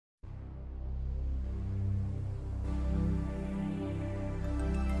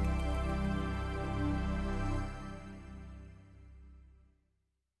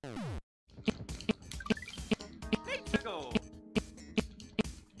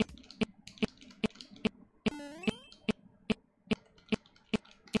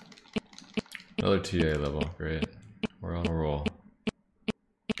Another TA level, great. We're on a roll.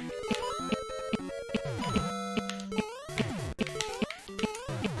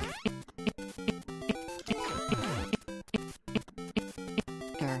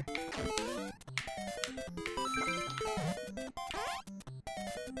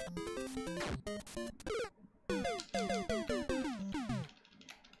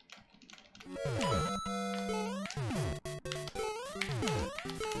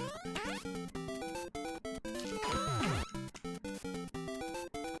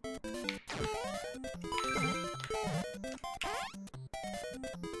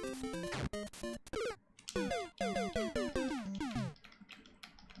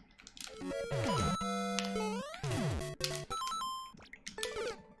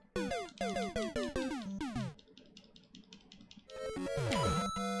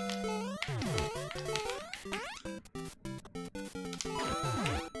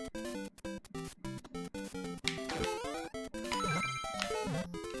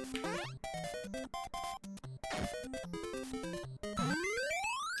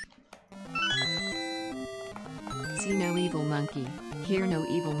 See no evil monkey, hear no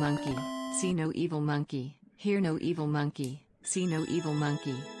evil monkey, see no evil monkey, hear no evil monkey, see no evil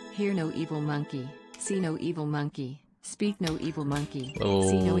monkey, hear no evil monkey, see no evil monkey, speak no evil monkey,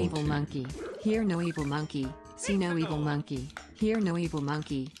 see no evil monkey, hear no evil monkey, see no evil monkey, hear no evil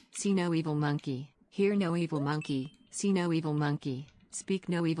monkey, see no evil monkey, hear no evil monkey, see no evil monkey, speak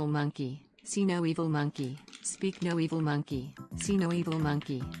no evil monkey, see no evil monkey, speak no evil monkey, see no evil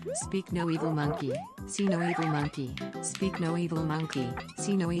monkey, speak no evil monkey, see no evil monkey, speak no evil monkey,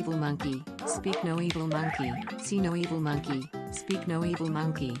 see no evil monkey, speak no evil monkey, see no evil monkey, speak no evil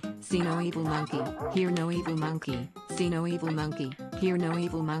monkey, see no evil monkey, hear no evil monkey, see no evil monkey, hear no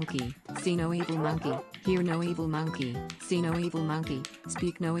evil monkey, see no evil monkey, hear no evil monkey, see no evil monkey,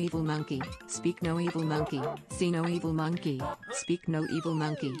 speak no evil monkey, speak no evil monkey, see no evil monkey, speak no evil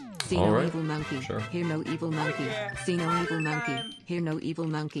monkey, see no evil monkey, hear no evil monkey, see no evil monkey, hear no evil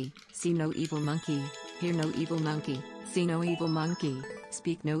monkey, see no evil monkey, hear no evil monkey, see no evil monkey,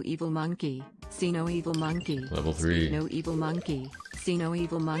 speak no evil monkey, see no evil monkey, Level 3. no evil monkey, see no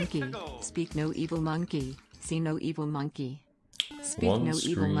evil monkey, speak no evil monkey, see no evil monkey. Speak One no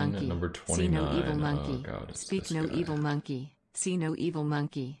evil screen monkey. at number See no 29. evil monkey. Oh god, it's Speak this no guy. evil monkey. See no evil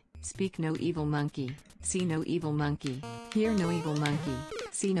monkey. Speak no evil monkey. See no evil monkey. Hear no evil monkey.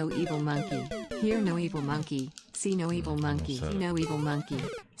 See no evil monkey. Hear no evil monkey. See no evil monkey. See no evil monkey.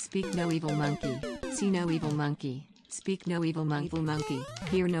 Speak no evil monkey. See no evil monkey. Speak no evil monkey.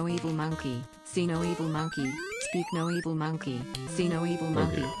 Hear no evil monkey. See no evil monkey. Speak no evil monkey. See no evil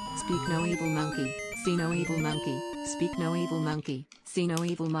monkey. Speak no evil monkey. See no evil monkey. Speak no evil monkey. See no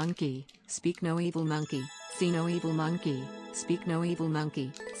evil monkey. Speak no evil monkey. See no evil monkey. Speak no evil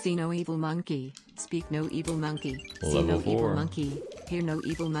monkey. See no evil monkey. Speak no evil monkey. See no evil monkey. Hear no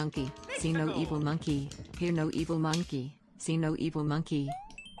evil monkey. See no evil monkey. Hear no evil monkey. See no evil monkey.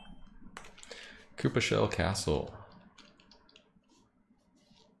 Koopa Shell Castle.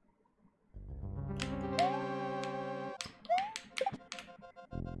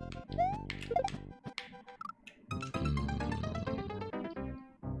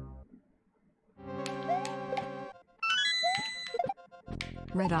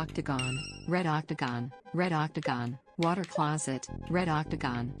 Red octagon, red octagon, red octagon, water closet, red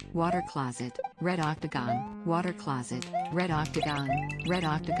octagon, water closet, red octagon, water closet, red octagon, red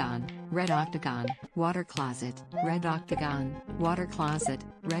octagon, red octagon, water closet, red octagon, water closet,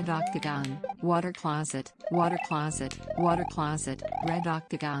 red octagon, water closet, water closet, water closet, red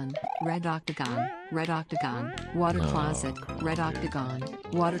octagon, red octagon, red octagon, water closet, red octagon,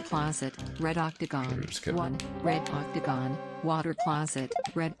 water closet, red octagon, one, red octagon, water closet,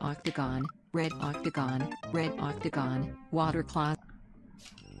 red octagon, red octagon, red octagon, water closet.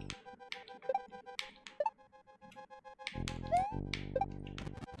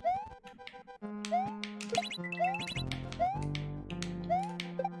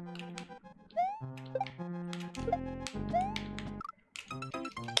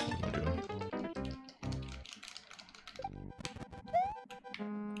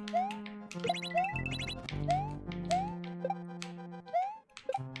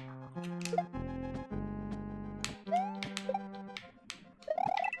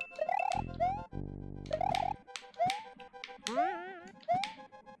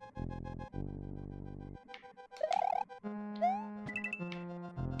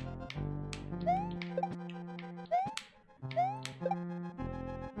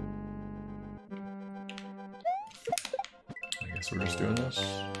 I guess we're just doing this.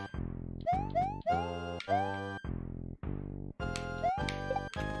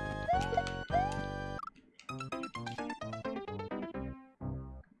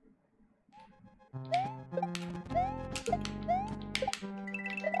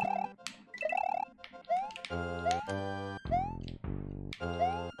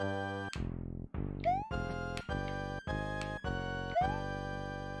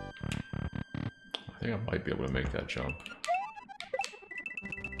 think I might be able to make that jump.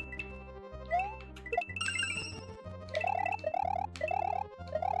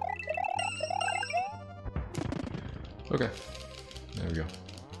 Okay, there we go.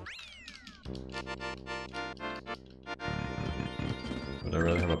 Would I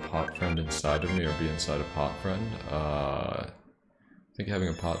rather have a pot friend inside of me or be inside a pot friend? I think having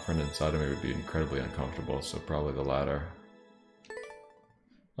a pot friend inside of me would be incredibly uncomfortable, so probably the latter.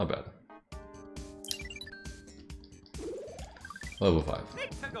 Not bad. Level 5.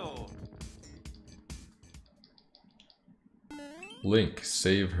 Link,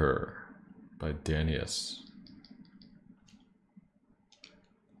 Save Her by Danius.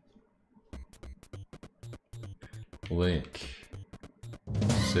 Link,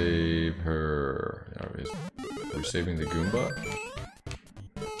 save her. Are we saving the Goomba?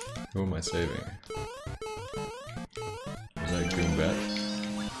 Who am I saving? Is that Goombette?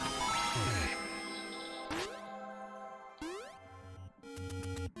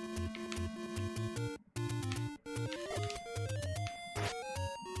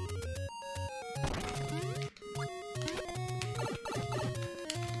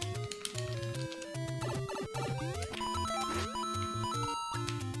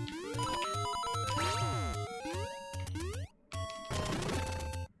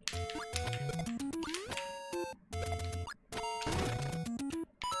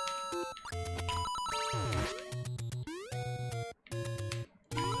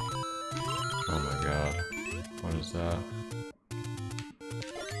 Oh my god. What is that?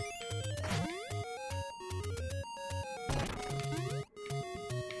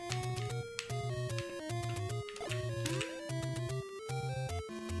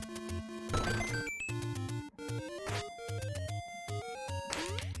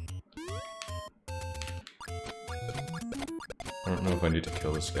 I don't know if I need to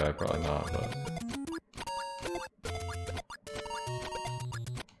kill this guy, probably not, but...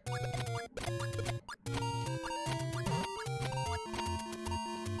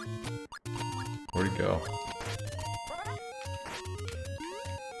 Where'd he go?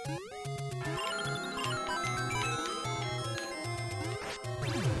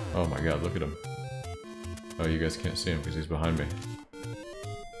 Oh my god, look at him. Oh, you guys can't see him because he's behind me.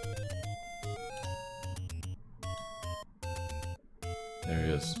 There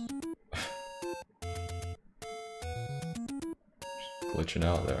he is. Glitching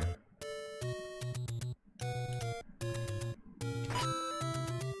out there.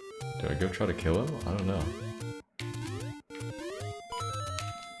 Do I go try to kill him? I don't know.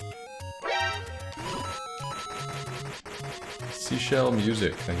 Seashell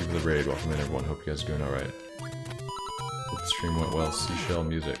Music, thank you for the raid. Welcome in everyone, hope you guys are doing alright. Hope the stream went well. Seashell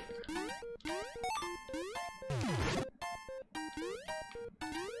Music.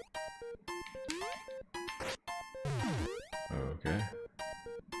 Okay.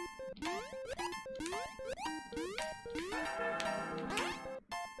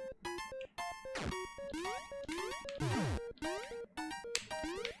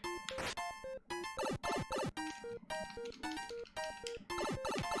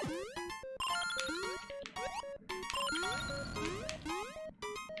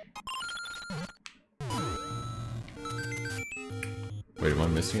 Wait, am I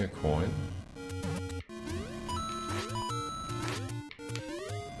missing a coin?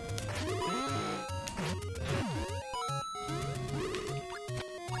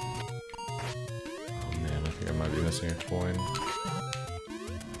 Oh man, I think I might be missing a coin.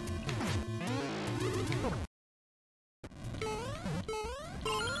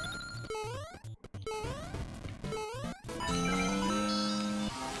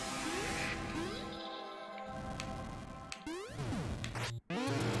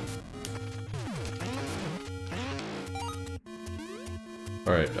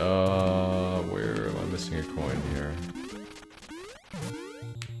 Alright, where am I missing a coin here?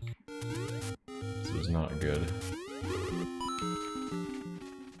 This is not good.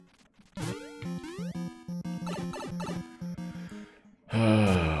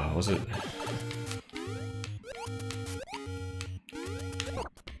 Was it?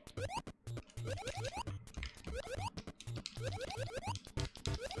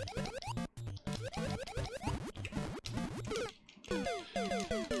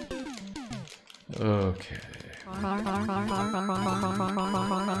 Okay.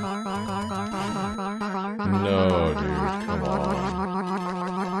 No, dude, come on.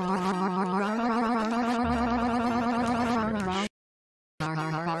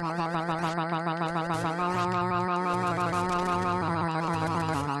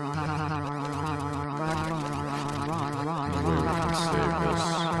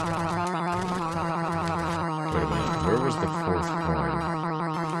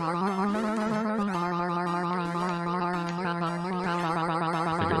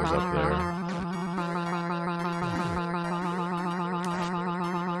 there.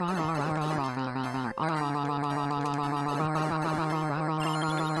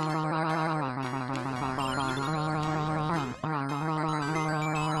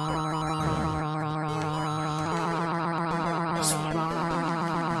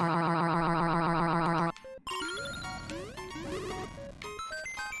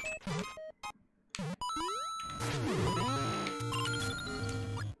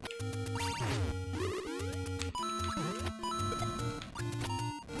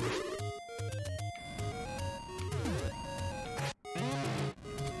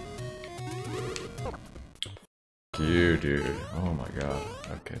 You, dude. Oh my god.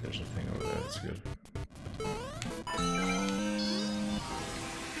 Okay, there's a thing over there. That's good.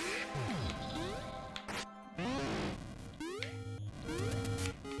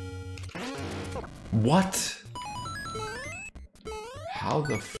 What? How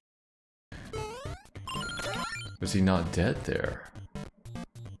the f— was he not dead there?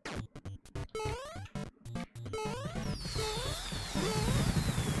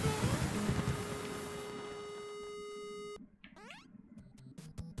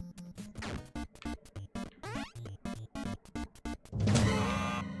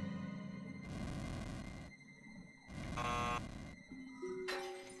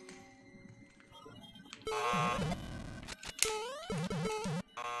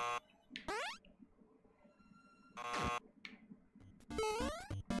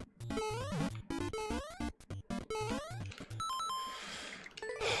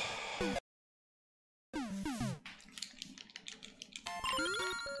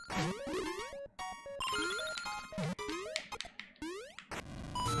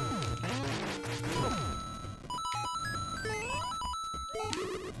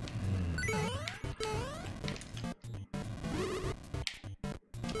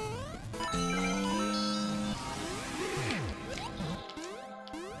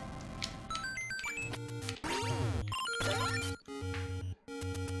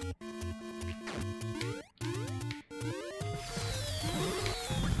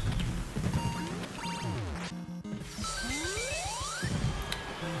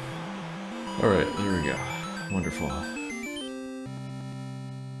 Alright, here we go. Wonderful.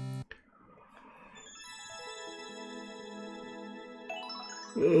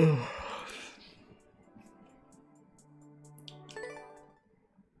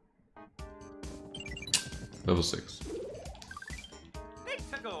 Level 6.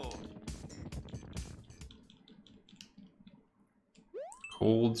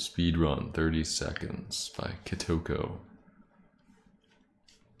 Cold Speed Run 30 Seconds by Kitoko.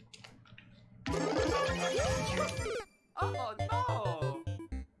 Oh no!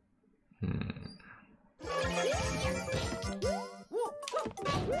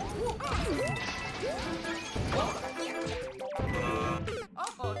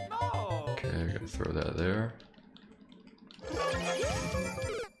 Oh no! Okay, I gotta throw that there.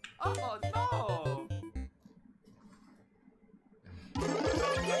 Oh no! Oh no!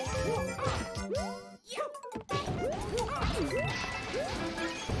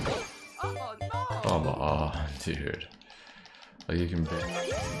 Come on, dude. Like you can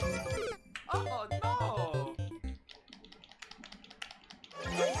Oh no!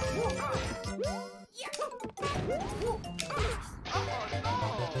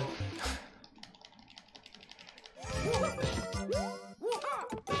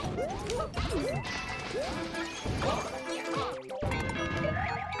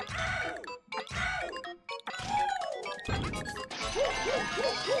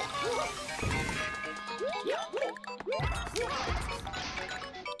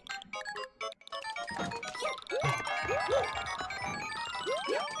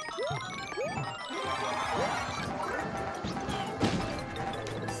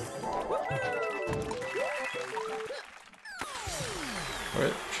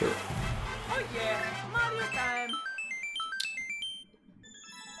 Alright, sure. Oh yeah, Mario time!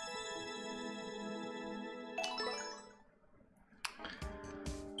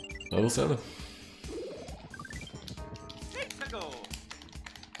 Level 7. 6 ago!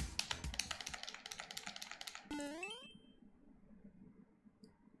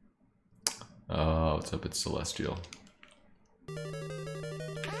 Oh, what's up? It's Celestial.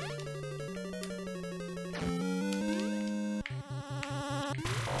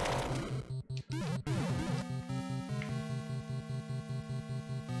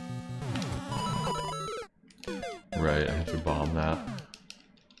 Right, I have to bomb that.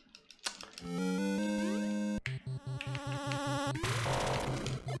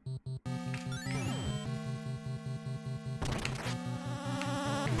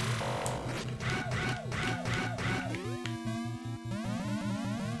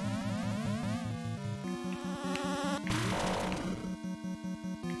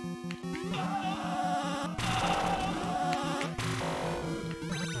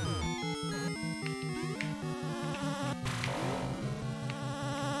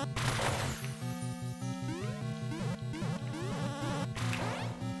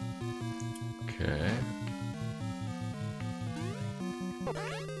 Okay.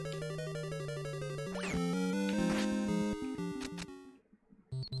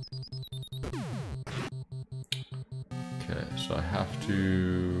 Okay, so I have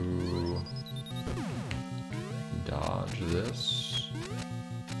to dodge this.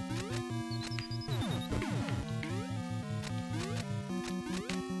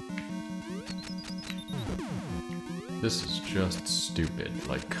 This is just stupid.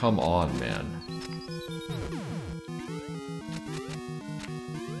 Like, come on, man.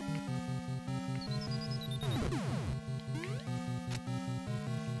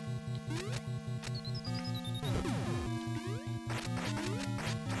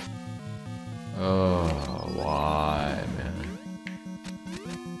 Oh, why, man?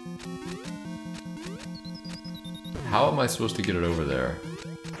 How am I supposed to get it over there?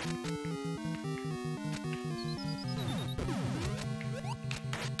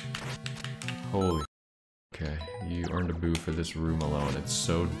 Holy. Okay, you earned a boo for this room alone. It's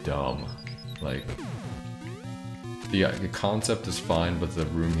so dumb. Like, the concept is fine, but the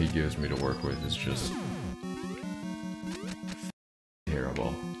room he gives me to work with is just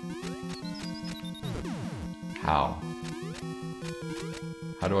terrible. How?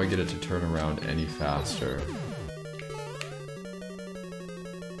 How do I get it to turn around any faster?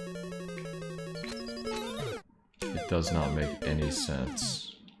 It does not make any sense.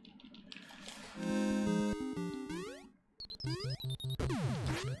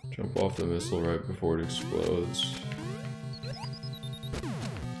 Jump off the missile right before it explodes.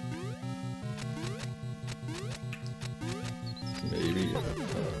 Maybe.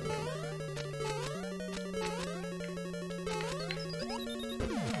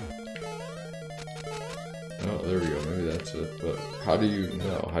 Oh, there we go. Maybe that's it. But how do you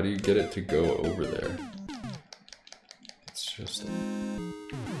know? How do you get it to go over there? It's just...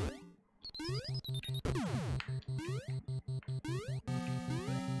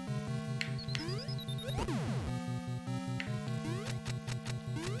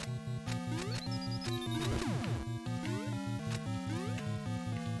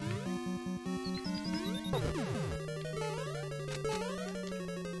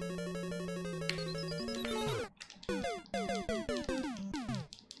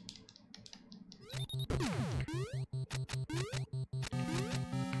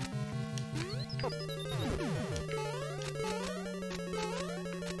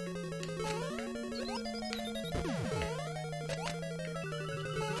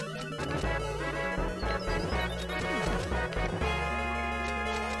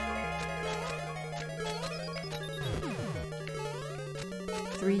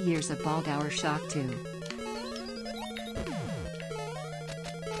 Three years of Baldauer Shock 2.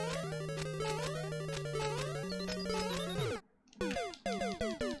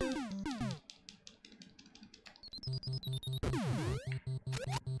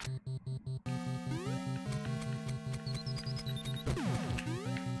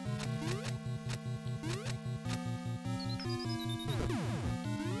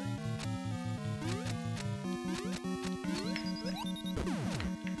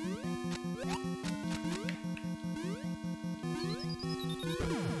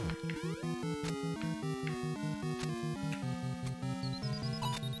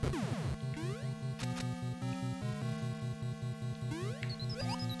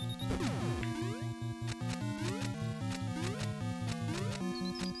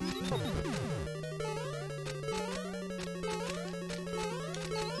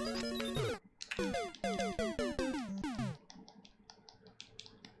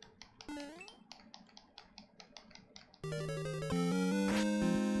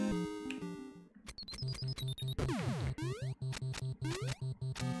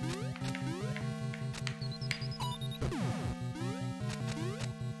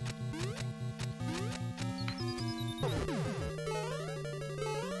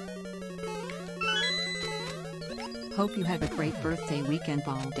 Hope you have a great birthday weekend,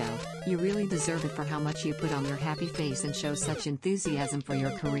 Baldo. You really deserve it for how much you put on your happy face and show such enthusiasm for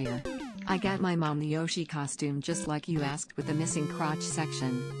your career. I got my mom the Yoshi costume just like you asked with the missing crotch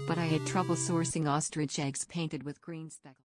section, but I had trouble sourcing ostrich eggs painted with green speckles.